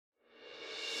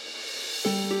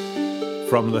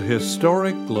From the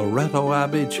historic Loretto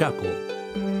Abbey Chapel,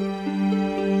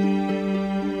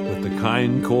 with the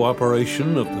kind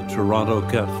cooperation of the Toronto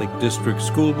Catholic District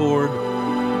School Board,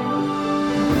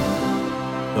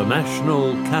 the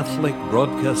National Catholic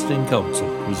Broadcasting Council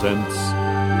presents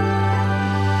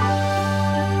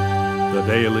the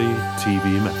Daily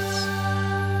TV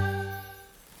Mass.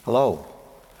 Hello.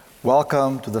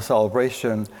 Welcome to the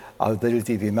celebration of the Daily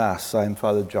TV Mass. I'm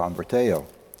Father John Bertao.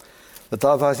 The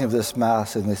televising of this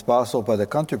Mass is made possible by the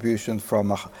contribution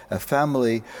from a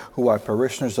family who are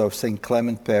parishioners of St.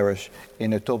 Clement Parish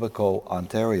in Etobicoke,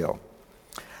 Ontario.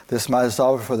 This Mass is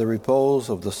offered for the repose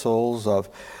of the souls of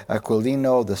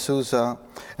Aquilino de Souza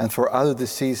and for other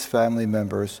deceased family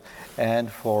members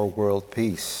and for world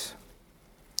peace.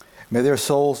 May their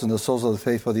souls and the souls of the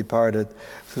faithful departed,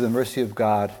 through the mercy of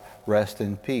God, rest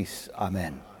in peace.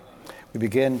 Amen. We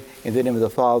begin in the name of the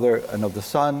Father, and of the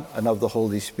Son, and of the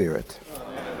Holy Spirit.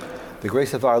 Amen. The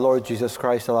grace of our Lord Jesus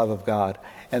Christ, the love of God,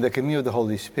 and the communion of the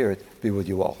Holy Spirit be with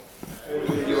you all. And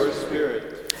with your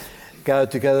spirit. Gathered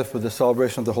together for the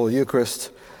celebration of the Holy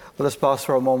Eucharist, let us pause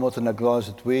for a moment and acknowledge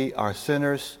that we are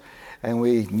sinners, and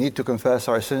we need to confess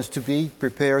our sins to be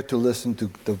prepared to listen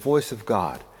to the voice of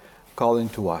God calling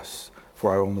to us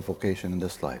for our own vocation in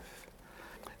this life.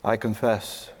 I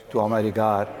confess to Almighty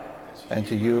God and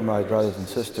to you, my brothers and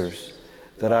sisters,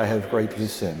 that I have greatly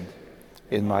sinned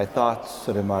in my thoughts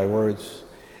and in my words,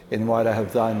 in what I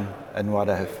have done and what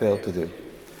I have failed to do,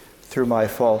 through my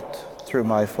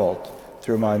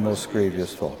most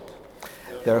grievous fault.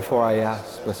 Therefore I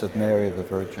ask Blessed Mary, the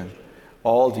Virgin,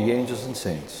 all the angels and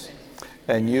saints,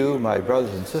 and you, my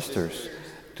brothers and sisters,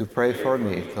 to pray for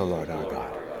me to the Lord our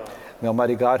God. May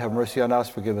Almighty God have mercy on us,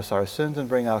 forgive us our sins, and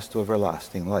bring us to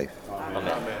everlasting life.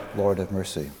 Amen. Lord have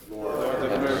mercy.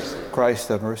 Lord have mercy. Christ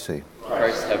have mercy.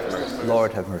 Christ have mercy.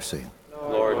 Lord have mercy.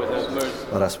 Lord have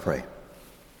mercy. Let us pray.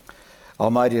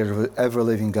 Almighty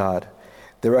ever-living God,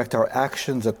 direct our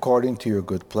actions according to your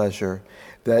good pleasure,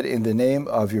 that in the name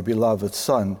of your beloved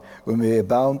Son we may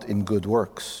abound in good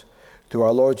works. Through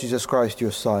our Lord Jesus Christ,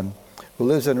 your Son, who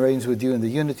lives and reigns with you in the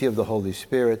unity of the Holy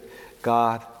Spirit,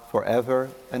 God, forever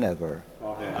and ever.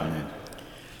 Amen. Amen.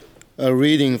 A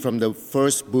reading from the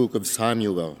first book of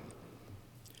Samuel.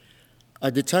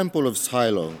 At the temple of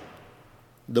Shiloh,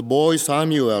 the boy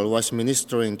Samuel was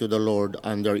ministering to the Lord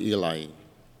under Eli.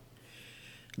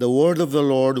 The word of the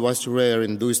Lord was rare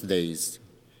in those days.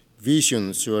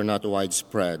 Visions were not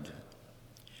widespread.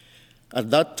 At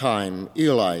that time,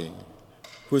 Eli,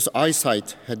 whose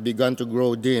eyesight had begun to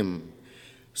grow dim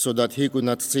so that he could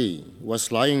not see,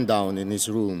 was lying down in his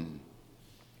room.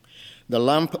 The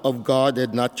lamp of God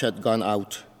had not yet gone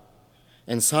out,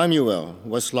 and Samuel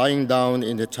was lying down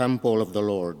in the temple of the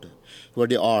Lord, where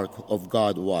the ark of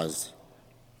God was.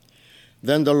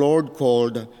 Then the Lord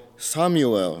called,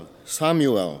 "Samuel,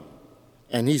 Samuel,"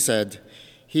 and he said,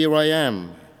 "Here I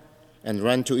am," and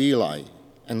ran to Eli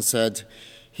and said,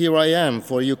 "Here I am,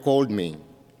 for you called me."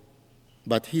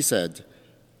 But he said,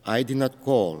 "I did not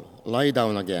call, lie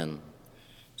down again."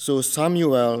 So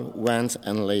Samuel went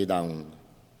and lay down.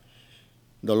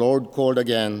 The Lord called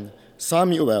again,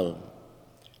 "Samuel."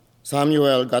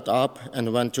 Samuel got up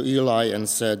and went to Eli and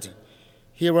said,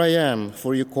 "Here I am,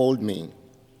 for you called me."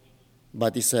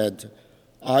 But he said,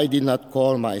 "I did not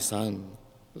call, my son.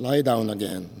 Lie down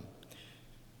again."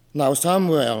 Now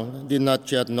Samuel did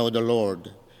not yet know the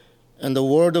Lord, and the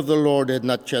word of the Lord had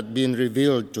not yet been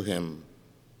revealed to him.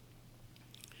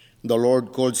 The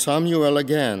Lord called Samuel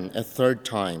again a third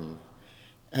time,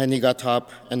 and he got up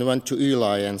and went to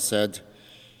Eli and said,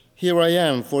 "Here I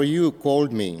am, for you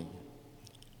called me."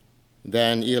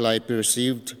 Then Eli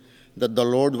perceived that the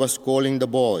Lord was calling the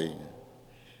boy.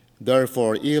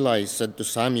 Therefore Eli said to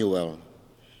Samuel,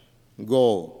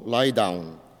 "Go, lie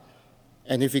down,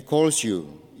 and if he calls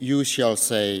you, you shall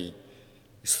say,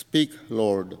 'Speak,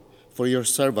 Lord, for your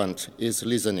servant is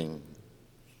listening.'"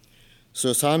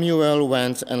 So Samuel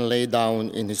went and lay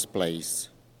down in his place.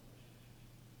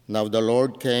 Now the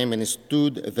Lord came and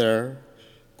stood there,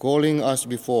 calling as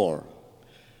before,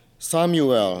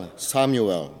 "Samuel,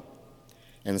 Samuel."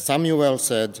 And Samuel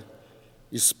said,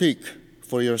 "Speak,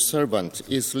 for your servant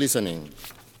is listening."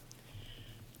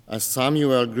 As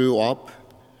Samuel grew up,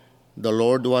 the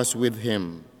Lord was with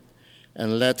him,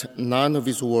 and let none of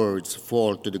his words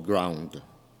fall to the ground.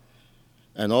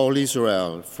 And all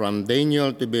Israel, from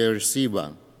Daniel to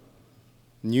Beersheba,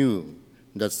 knew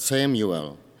that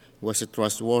Samuel was a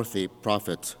trustworthy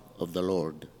prophet of the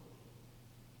Lord.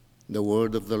 The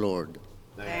word of the Lord.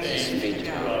 Thanks be to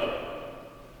God.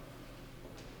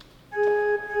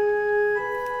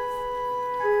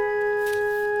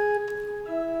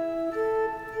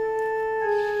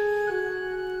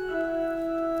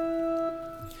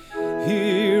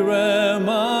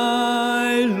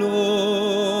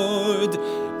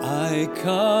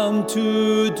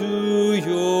 to do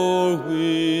your will.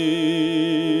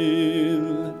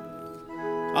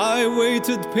 I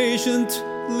waited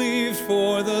patiently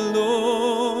for the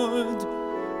Lord.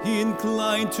 He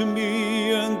inclined to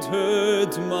me and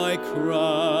heard my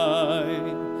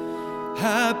cry.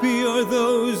 Happy are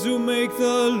those who make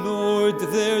the Lord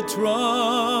their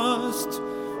trust,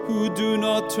 who do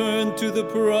not turn to the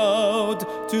proud,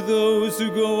 to those who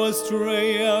go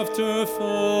astray after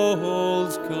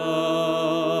false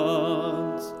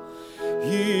gods.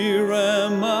 Here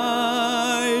am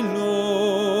I,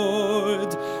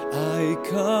 Lord, I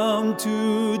come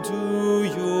to do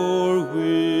your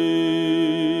will.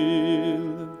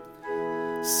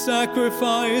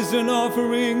 Sacrifice and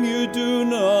offering you do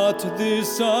not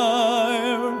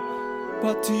desire,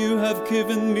 but you have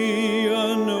given me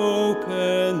an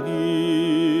open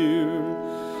ear.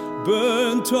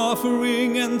 Burnt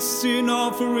offering and sin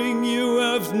offering you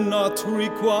have not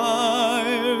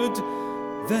required.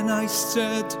 Then I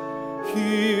said,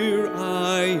 here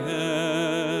I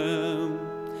am.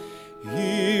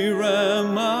 Here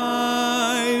am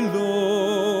I,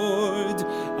 Lord,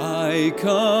 I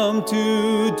come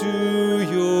to do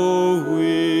your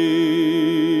will.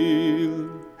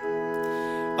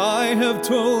 I have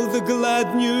told the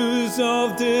glad news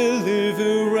of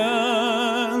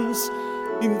deliverance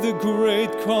in the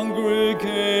great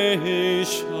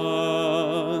congregation.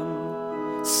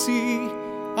 See,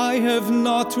 I have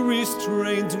not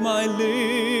restrained my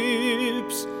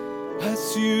lips,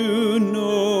 as you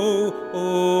know,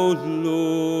 O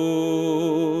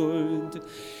Lord.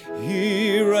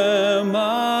 Here am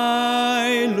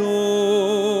I,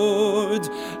 Lord,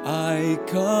 I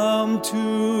come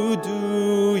to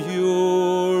do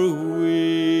your will.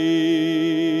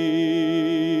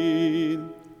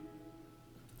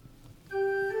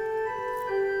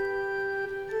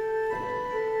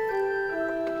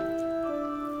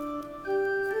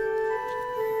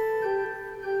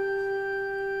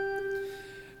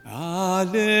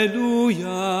 Alleluia,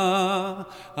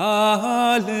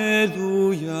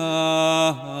 alleluia,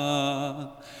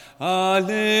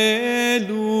 alleluia,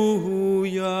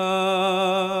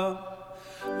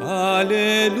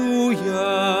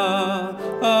 alleluia,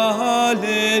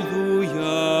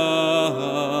 alleluia,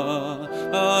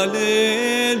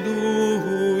 alleluia.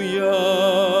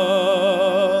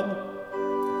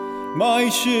 My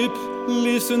sheep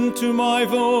listen to my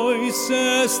voice,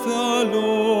 says the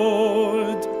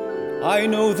Lord. I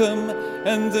know them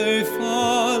and they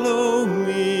follow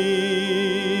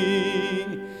me.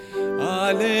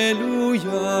 Alleluia,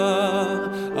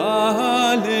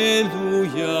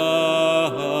 alleluia,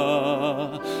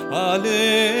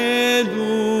 alleluia.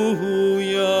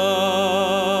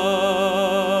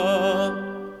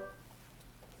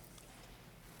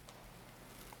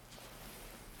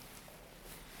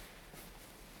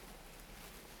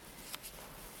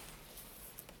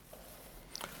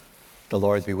 The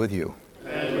Lord be with you.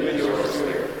 And with your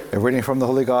spirit. A reading from the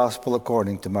Holy Gospel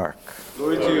according to Mark.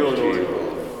 Glory to you, Lord.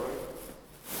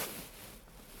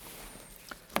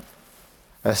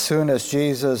 As soon as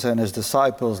Jesus and his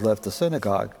disciples left the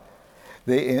synagogue,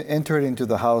 they entered into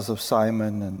the house of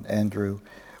Simon and Andrew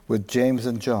with James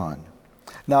and John.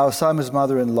 Now Simon's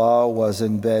mother-in-law was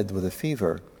in bed with a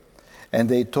fever, and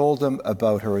they told him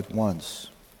about her at once.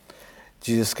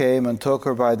 Jesus came and took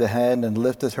her by the hand and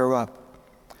lifted her up.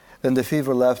 Then the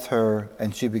fever left her,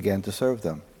 and she began to serve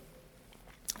them.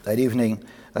 That evening,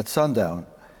 at sundown,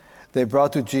 they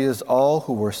brought to Jesus all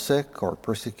who were sick or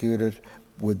persecuted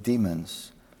with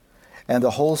demons. And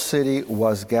the whole city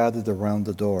was gathered around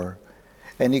the door.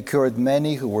 And he cured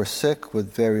many who were sick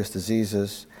with various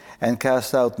diseases, and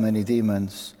cast out many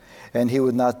demons. And he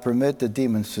would not permit the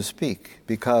demons to speak,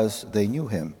 because they knew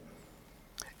him.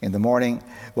 In the morning,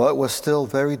 while it was still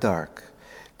very dark,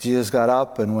 Jesus got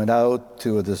up and went out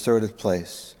to a deserted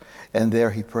place, and there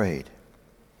he prayed.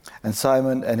 And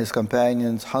Simon and his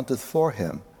companions hunted for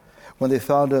him. When they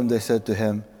found him, they said to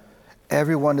him,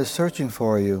 "Everyone is searching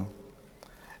for you."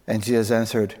 And Jesus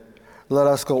answered, "Let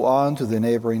us go on to the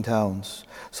neighboring towns,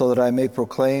 so that I may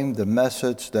proclaim the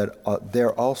message that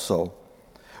there also,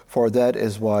 for that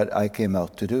is what I came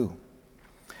out to do."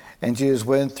 And Jesus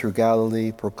went through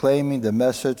Galilee, proclaiming the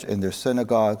message in their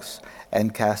synagogues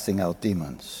and casting out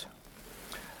demons.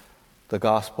 The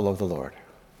Gospel of the Lord.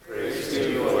 Praise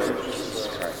to you, Lord Jesus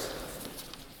Christ.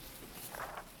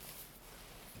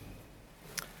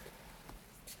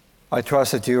 I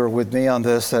trust that you are with me on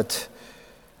this, that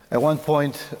at one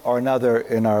point or another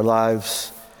in our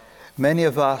lives, many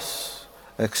of us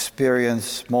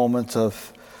experience moments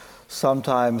of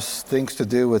sometimes things to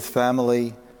do with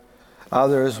family,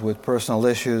 others with personal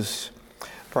issues,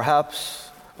 perhaps,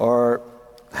 or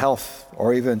health,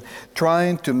 or even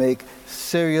trying to make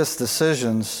serious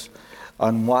decisions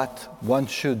on what one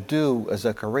should do as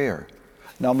a career,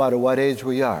 no matter what age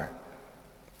we are.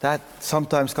 That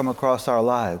sometimes come across our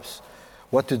lives.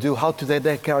 What to do, how to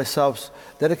dedicate ourselves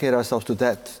to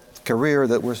that career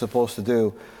that we're supposed to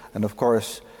do, and of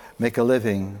course, make a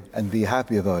living and be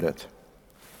happy about it.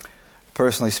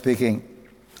 Personally speaking,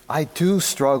 I too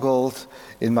struggled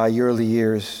in my early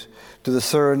years to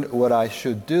discern what I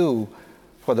should do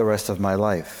for the rest of my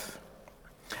life.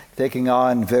 Taking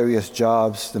on various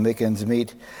jobs to make ends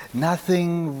meet,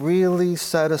 nothing really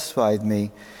satisfied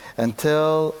me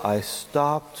until I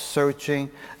stopped searching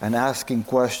and asking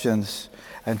questions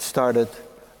and started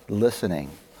listening.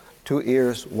 2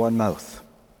 ears, 1 mouth.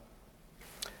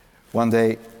 One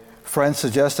day, friends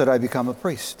suggested I become a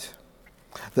priest.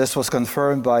 This was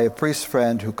confirmed by a priest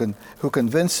friend who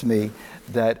convinced me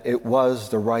that it was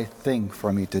the right thing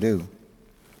for me to do.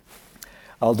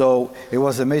 Although it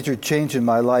was a major change in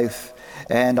my life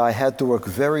and I had to work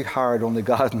very hard, only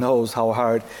God knows how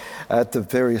hard, at the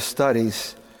various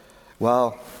studies,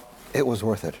 well, it was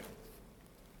worth it.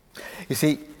 You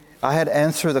see, I had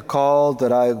answered the call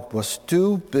that I was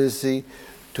too busy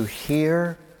to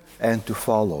hear and to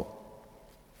follow.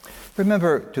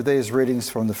 Remember today's readings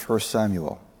from the 1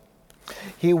 Samuel.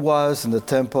 He was in the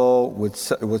temple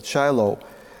with Shiloh,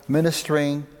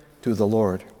 ministering to the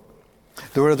Lord.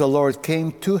 The word of the Lord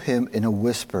came to him in a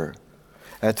whisper.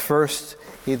 At first,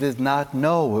 he did not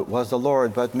know it was the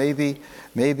Lord, but maybe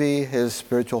his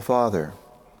spiritual father.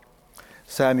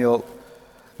 Samuel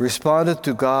responded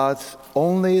to God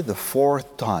only the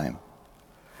 4th time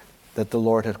that the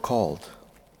Lord had called.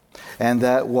 And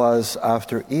that was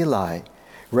after Eli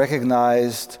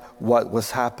recognized what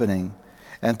was happening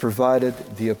and provided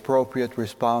the appropriate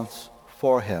response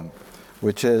for him,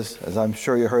 which is, as I'm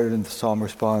sure you heard it in the psalm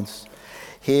response,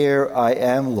 "Here I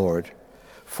am, Lord,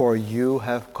 for you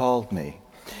have called me.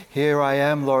 Here I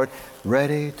am, Lord,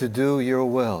 ready to do your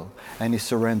will." And he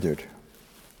surrendered.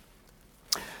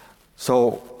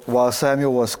 So while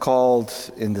Samuel was called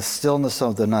in the stillness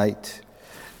of the night,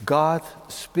 God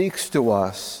speaks to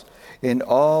us in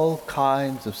all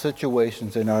kinds of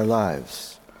situations in our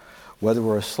lives, whether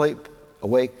we're asleep,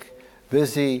 awake,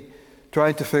 busy,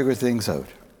 trying to figure things out.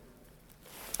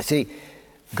 See,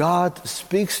 God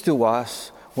speaks to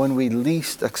us when we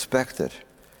least expect it.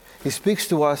 He speaks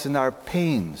to us in our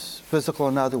pains, physical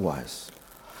and otherwise,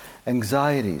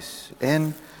 anxieties,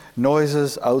 and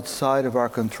noises outside of our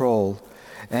control,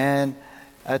 and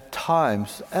at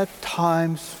times,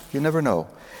 you never know,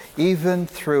 even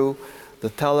through the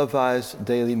televised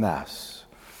daily Mass.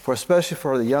 Especially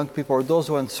for the young people or those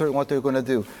who are uncertain what they're going to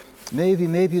do, maybe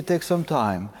you take some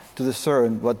time to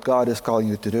discern what God is calling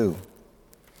you to do.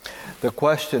 The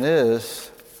question is,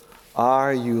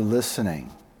 are you listening?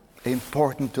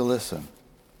 Important to listen.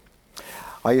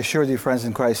 I assure you, friends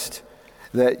in Christ,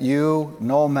 that you,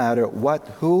 no matter what,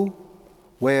 who,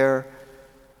 where,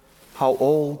 how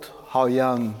old, how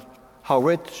young, how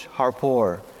rich, how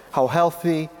poor, how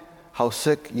healthy, how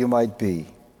sick you might be,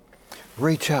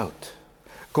 reach out.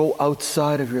 Go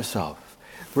outside of yourself.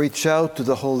 Reach out to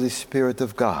the Holy Spirit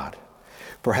of God.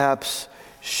 Perhaps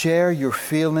share your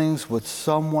feelings with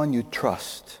someone you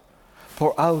trust.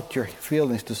 Pour out your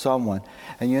feelings to someone,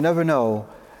 and you never know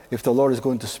if the Lord is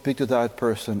going to speak to that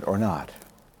person or not.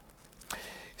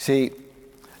 See,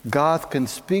 God can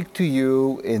speak to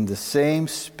you in the same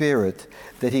spirit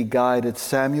that He guided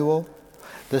Samuel,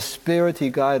 the spirit He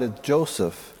guided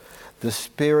Joseph, the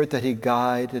spirit that He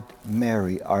guided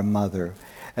Mary, our mother,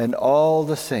 and all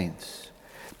the saints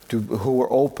who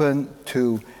were open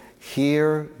to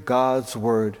hear God's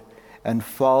word and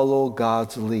follow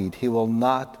God's lead. He will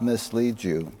not mislead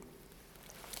you.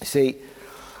 See,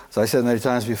 as I said many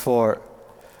times before,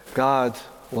 God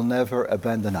will never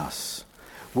abandon us.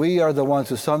 We are the ones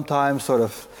who sometimes sort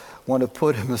of want to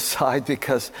put Him aside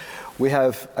because we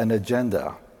have an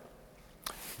agenda.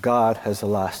 God has the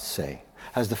last say,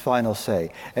 has the final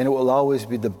say, and it will always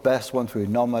be the best one for you,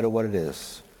 no matter what it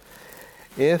is.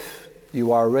 If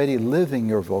you are already living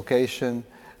your vocation,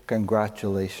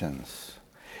 congratulations.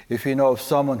 If you know of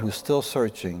someone who's still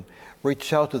searching,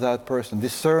 reach out to that person.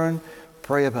 Discern,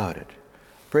 pray about it.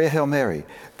 Pray Hail Mary,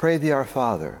 pray the Our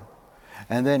Father,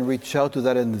 and then reach out to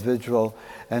that individual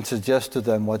and suggest to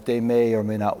them what they may or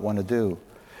may not want to do.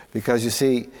 Because you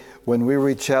see, when we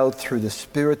reach out through the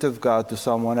Spirit of God to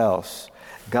someone else,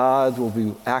 God will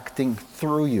be acting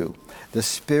through you. The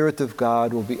Spirit of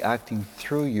God will be acting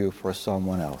through you for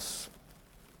someone else.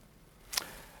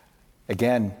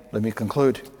 Again, let me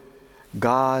conclude.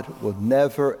 God will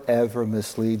never, ever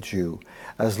mislead you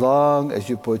as long as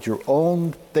you put your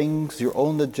own things, your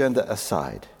own agenda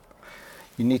aside.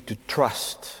 You need to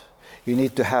trust. You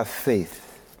need to have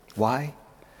faith. Why?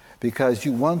 Because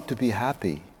you want to be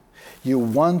happy. You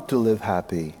want to live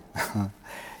happy.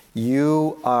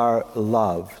 You are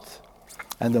loved.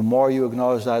 And the more you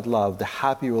acknowledge that love, the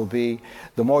happier you will be.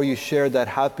 The more you share that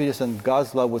happiness and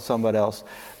God's love with somebody else,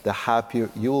 the happier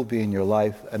you will be in your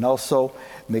life, and also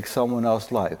make someone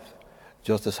else's life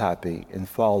just as happy in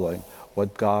following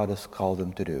what God has called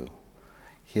them to do.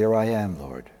 Here I am,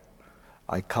 Lord.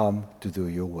 I come to do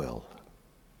your will.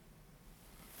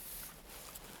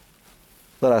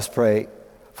 Let us pray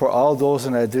for all those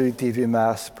in our daily TV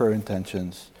Mass prayer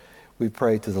intentions. We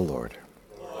pray to the Lord.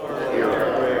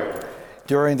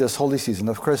 During this holy season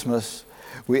of Christmas,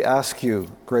 we ask you,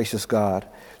 gracious God,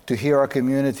 to hear our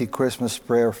community Christmas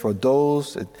prayer for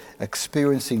those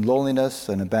experiencing loneliness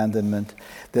and abandonment,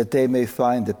 that they may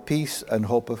find the peace and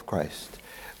hope of Christ.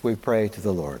 We pray to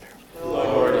the Lord.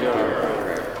 Lord, hear our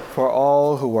prayer. For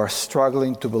all who are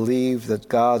struggling to believe that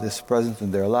God is present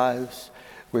in their lives,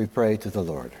 we pray to the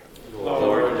Lord.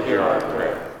 Lord, hear our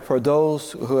prayer. For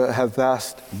those who have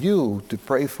asked you to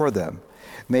pray for them,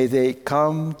 may they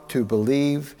come to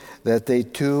believe that they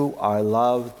too are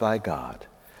loved by God.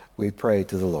 We pray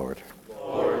to the Lord.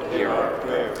 Lord, hear our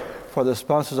prayer. For the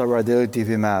sponsors of our daily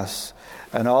TV Mass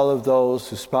and all of those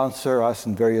who sponsor us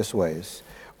in various ways,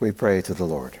 we pray to the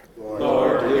Lord.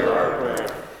 Lord, hear our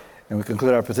prayer. And we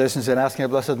conclude our petitions in asking our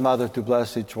Blessed Mother to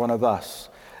bless each one of us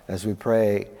as we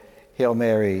pray, Hail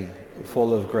Mary,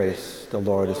 full of grace, the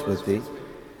Lord is with thee.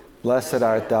 Blessed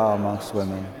art thou amongst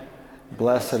women.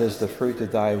 Blessed is the fruit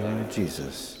of thy womb,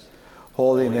 Jesus.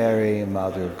 Holy Mary,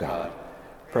 Mother of God,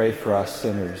 pray for us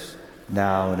sinners,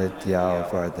 now and at the hour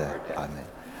of our death. Amen.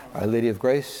 Our Lady of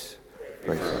Grace,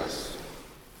 pray for us.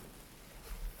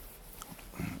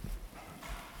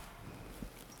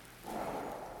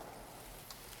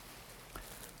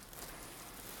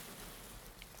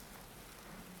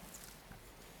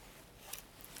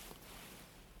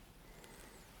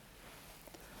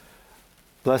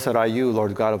 Blessed are you,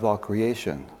 Lord God of all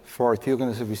creation, for if you can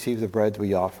receive the bread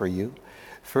we offer you,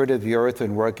 fruit of the earth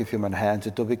and work of human hands,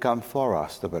 it will become for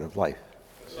us the bread of life.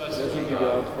 Blessed be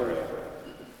God forever.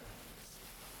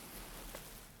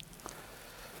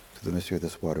 To the mystery of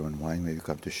this water and wine, may we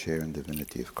come to share in the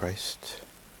divinity of Christ,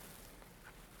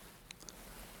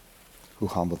 who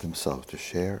humbled himself to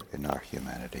share in our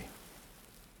humanity.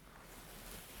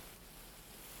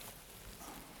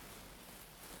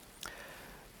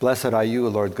 Blessed are you,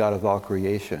 Lord God of all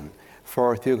creation,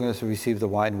 for through you to receive the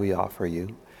wine we offer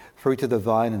you, fruit of the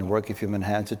vine and work of human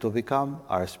hands, it will become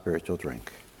our spiritual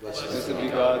drink. Blessed be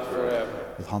God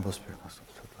forever. With humble spirit, listen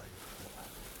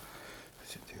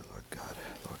to you, Lord God.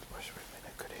 Lord, wash away my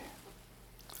iniquity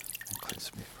and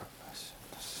cleanse me from my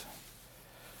sins.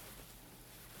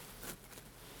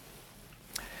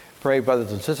 Pray,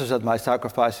 brothers and sisters, that my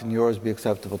sacrifice and yours be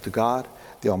acceptable to God,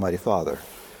 the Almighty Father.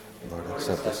 Lord,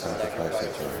 accept the sacrifice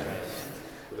at your hands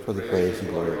for the praise and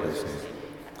glory of his name,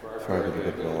 for the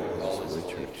good will of his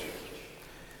holy church.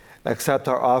 Accept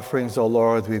our offerings, O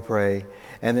Lord, we pray,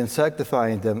 and in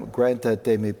sanctifying them, grant that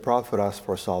they may profit us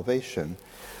for salvation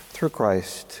through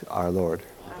Christ our Lord.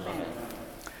 Amen.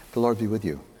 The Lord be with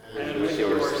you. And with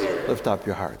your spirit. Lift up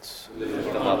your hearts.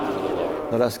 Lift them up to the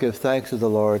Lord. Let us give thanks to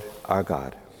the Lord our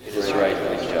God. It is right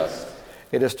and just.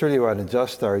 It is truly right and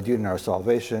just, our duty and our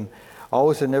salvation,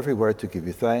 always and everywhere to give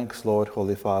you thanks, Lord,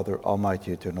 Holy Father,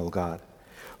 Almighty, Eternal God.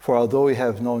 For although we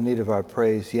have no need of our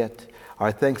praise, yet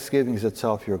our thanksgiving is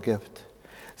itself your gift,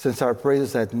 since our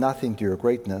praises add nothing to your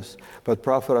greatness, but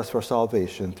profit us for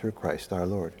salvation through Christ our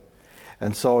Lord.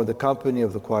 And so in the company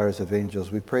of the choirs of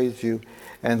angels we praise you,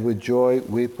 and with joy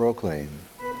we proclaim.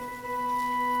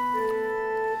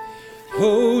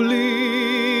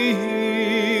 Holy,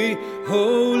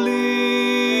 holy,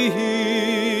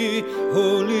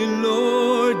 holy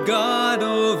Lord God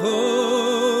of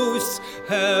hosts,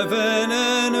 heaven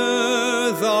and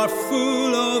earth are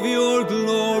full of your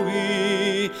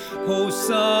glory.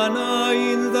 Hosanna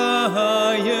in the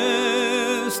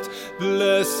highest.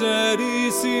 Blessed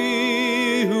is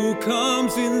he who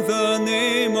comes in the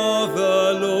name of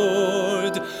the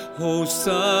Lord.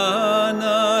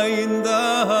 Hosanna in the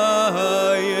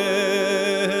highest.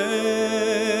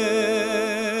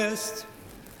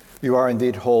 You are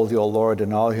indeed holy, O Lord,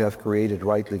 and all you have created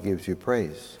rightly gives you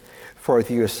praise. For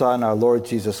through your Son, our Lord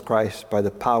Jesus Christ, by the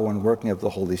power and working of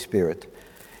the Holy Spirit,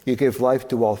 you give life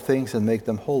to all things and make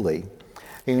them holy.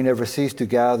 And you never cease to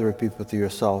gather a people to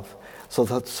yourself, so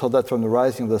that from the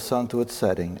rising of the sun to its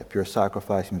setting, a pure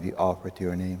sacrifice may be offered to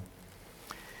your name.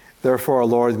 Therefore,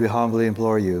 Lord, we humbly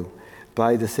implore you,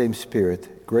 by the same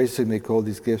Spirit, graciously make all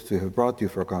these gifts we have brought you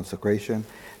for consecration,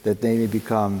 that they may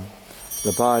become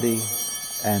the body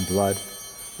and blood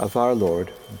of our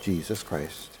Lord Jesus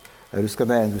Christ, at whose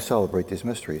command we celebrate these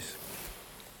mysteries.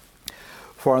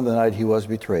 For on the night he was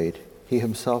betrayed, he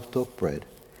himself took bread,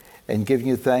 and giving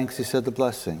you thanks, he said the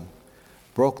blessing,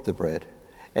 broke the bread,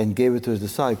 and gave it to his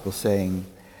disciples, saying,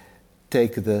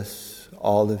 "Take this,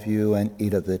 all of you, and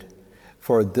eat of it,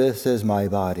 for this is my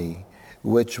body,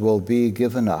 which will be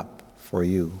given up for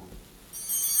you."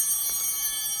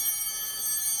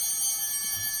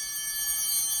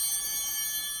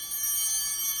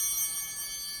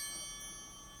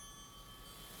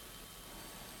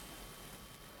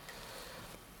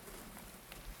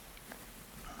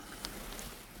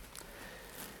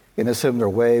 In a similar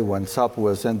way, when supper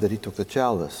was ended, he took the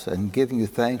chalice, and giving you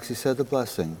thanks, he said the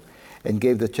blessing, and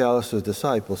gave the chalice to his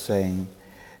disciples, saying,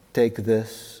 "Take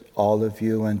this, all of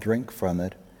you, and drink from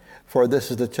it, for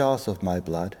this is the chalice of my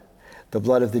blood, the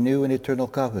blood of the new and eternal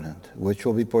covenant, which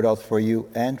will be poured out for you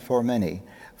and for many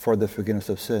for the forgiveness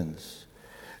of sins.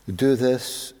 Do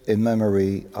this in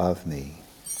memory of me."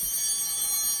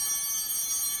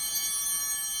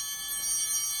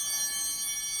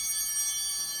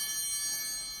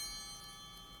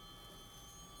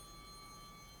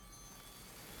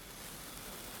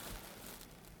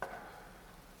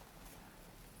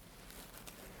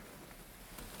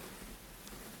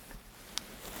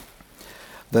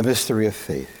 The mystery of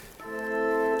faith.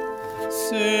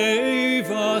 Save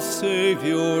us,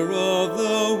 Savior of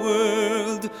the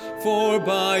world, for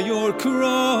by your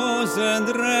cross and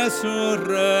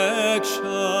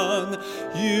resurrection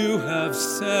you have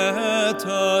set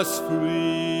us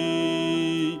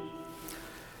free.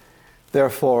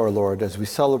 Therefore, Lord, as we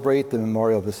celebrate the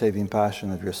memorial of the saving passion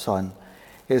of your Son,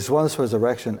 his once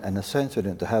resurrection and ascension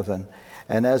into heaven,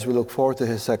 and as we look forward to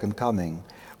his second coming,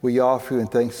 we offer you in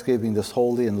thanksgiving this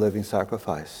holy and living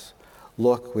sacrifice.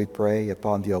 Look, we pray,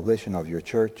 upon the oblation of your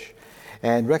church,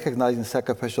 and recognizing the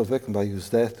sacrificial victim by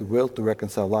whose death you will to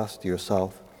reconcile us to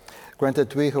yourself, grant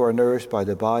that we who are nourished by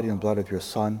the body and blood of your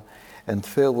Son, and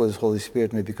filled with his Holy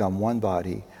Spirit, may become one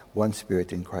body, one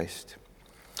spirit in Christ.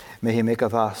 May he make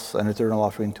of us an eternal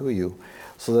offering to you,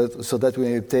 so that we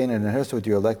may obtain and inherit with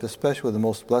your elect, especially with the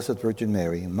most blessed Virgin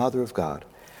Mary, Mother of God,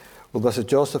 with blessed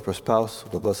Joseph, her spouse,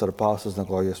 with the blessed apostles and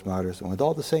glorious martyrs, and with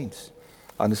all the saints,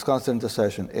 on his constant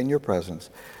intercession in your presence,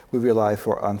 we rely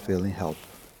for unfailing help.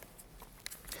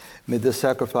 May this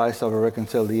sacrifice of our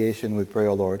reconciliation, we pray,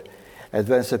 O Lord,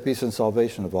 advance the peace and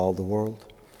salvation of all the world.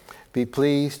 Be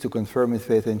pleased to confirm in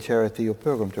faith and charity your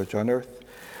pilgrim church on earth,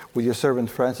 with your servant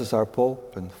Francis our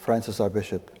Pope and Francis our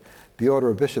Bishop, the order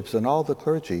of bishops and all the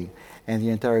clergy, and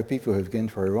the entire people who have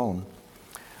gained for your own.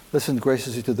 Listen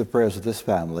graciously to the prayers of this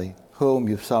family, whom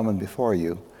you've summoned before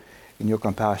you. In your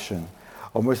compassion,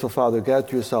 O merciful Father, gather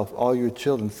to yourself all your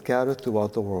children scattered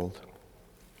throughout the world.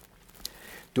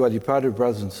 To our departed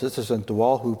brothers and sisters, and to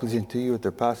all who, pleasing to you at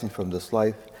their passing from this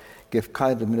life, give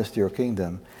kindly minister your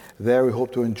kingdom, there we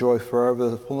hope to enjoy forever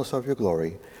the fullness of your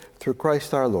glory, through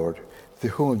Christ our Lord, through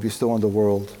whom we bestow on the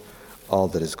world all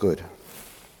that is good.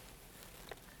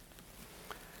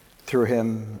 Through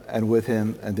him, and with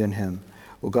him, and in him,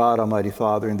 O God, Almighty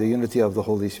Father, in the unity of the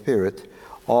Holy Spirit,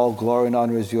 all glory and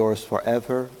honor is yours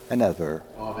forever and ever.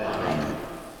 Amen. Amen.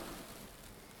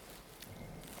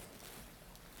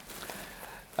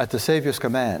 At the Savior's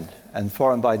command, and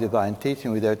formed by divine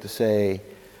teaching, we dare to say,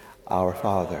 Our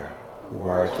Father, who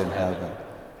art in heaven,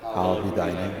 hallowed be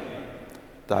thy name.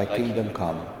 Thy kingdom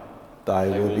come, thy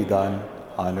will be done,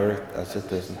 on earth as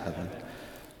it is in heaven.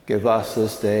 Give us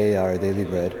this day our daily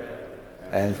bread,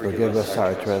 and forgive us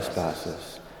our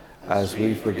trespasses, as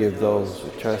we forgive those who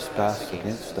trespass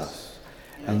against us.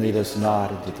 And lead us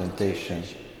not into temptation,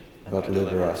 but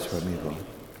deliver us from evil.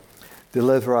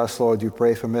 Deliver us, Lord, we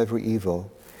pray, from every evil.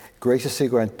 Graciously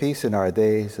grant peace in our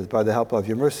days, that by the help of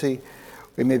your mercy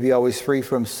we may be always free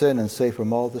from sin and safe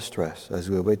from all distress, as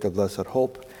we await the blessed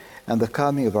hope and the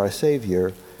coming of our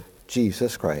Savior,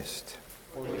 Jesus Christ.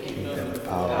 For the kingdom,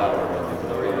 power, and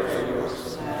glory are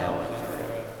yours, now and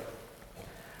forever.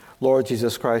 Lord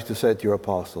Jesus Christ, who said to your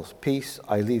apostles, Peace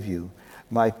I leave you,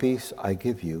 my peace I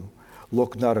give you,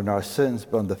 look not on our sins,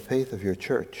 but on the faith of your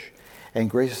church, and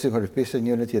graciously grant peace and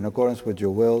unity in accordance with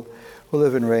your will, who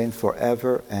live and reign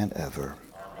forever and ever.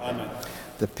 Amen.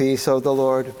 The peace of the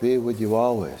Lord be with you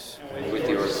always. And with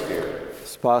your spirit.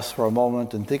 Pause for a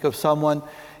moment and think of someone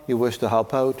you wish to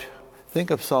help out.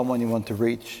 Think of someone you want to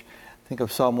reach. Think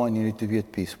of someone you need to be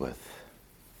at peace with.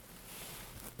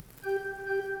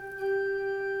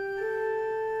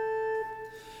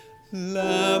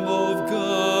 Lamb of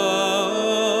God,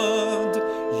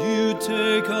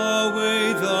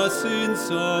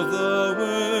 sins of the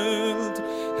world,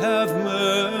 have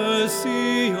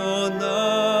mercy on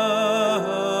us.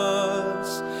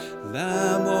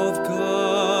 Lamb of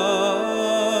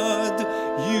God,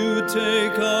 you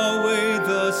take away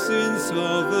the sins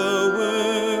of the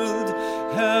world,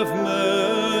 have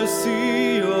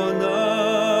mercy on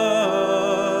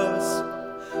us.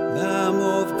 Lamb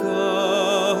of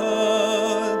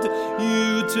God,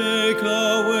 you take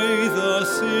away the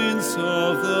sins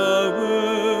of the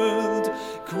world,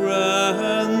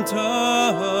 grant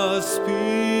us peace.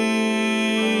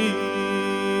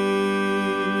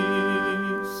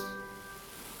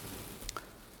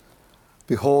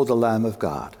 Behold the Lamb of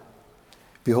God.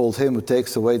 Behold him who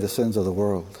takes away the sins of the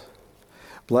world.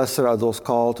 Blessed are those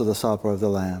called to the supper of the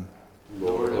Lamb.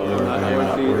 Lord, I am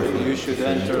not worthy that you should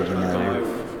enter my life,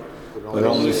 but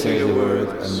only say the word,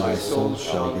 and my soul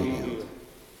shall be healed.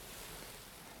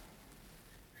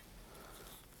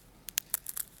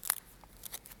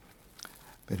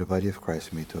 May the body of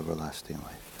Christ meet to everlasting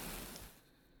life.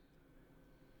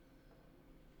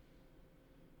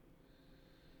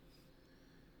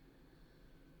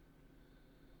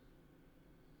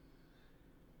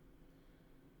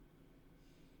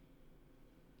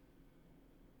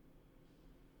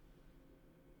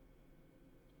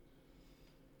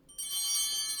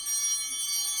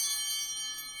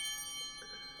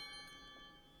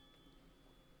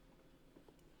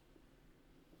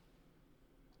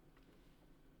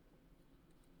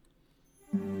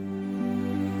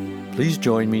 Please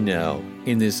join me now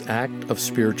in this act of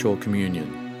spiritual communion.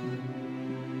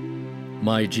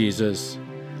 My Jesus,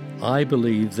 I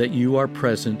believe that you are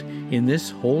present in this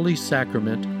holy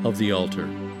sacrament of the altar.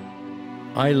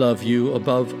 I love you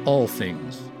above all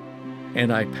things,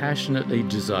 and I passionately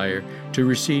desire to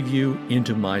receive you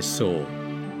into my soul.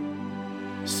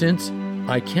 Since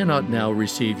I cannot now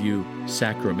receive you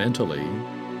sacramentally,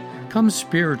 come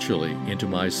spiritually into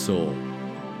my soul,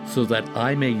 so that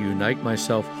I may unite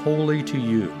myself wholly to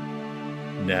you,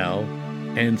 now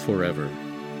and forever.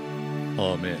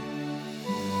 Amen.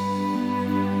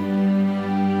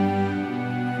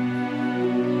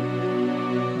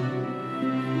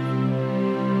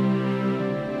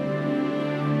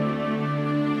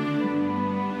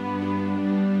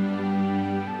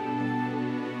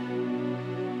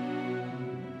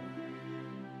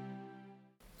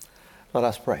 Let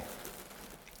us pray.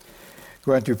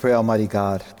 Grant, we pray, Almighty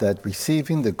God, that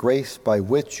receiving the grace by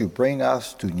which you bring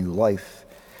us to new life,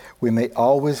 we may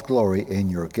always glory in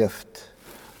your gift.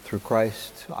 Through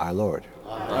Christ our Lord.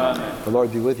 Amen. The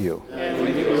Lord be with you. And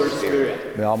with your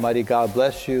spirit. May Almighty God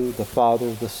bless you, the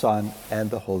Father, the Son, and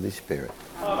the Holy Spirit.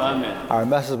 Amen. Our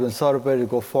Mass has been celebrated.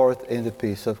 Go forth in the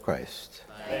peace of Christ.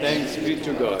 Thanks be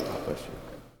to God. God bless you.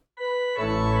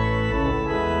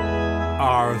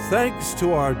 Our thanks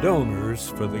to our donors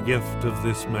for the gift of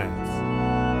this Mass.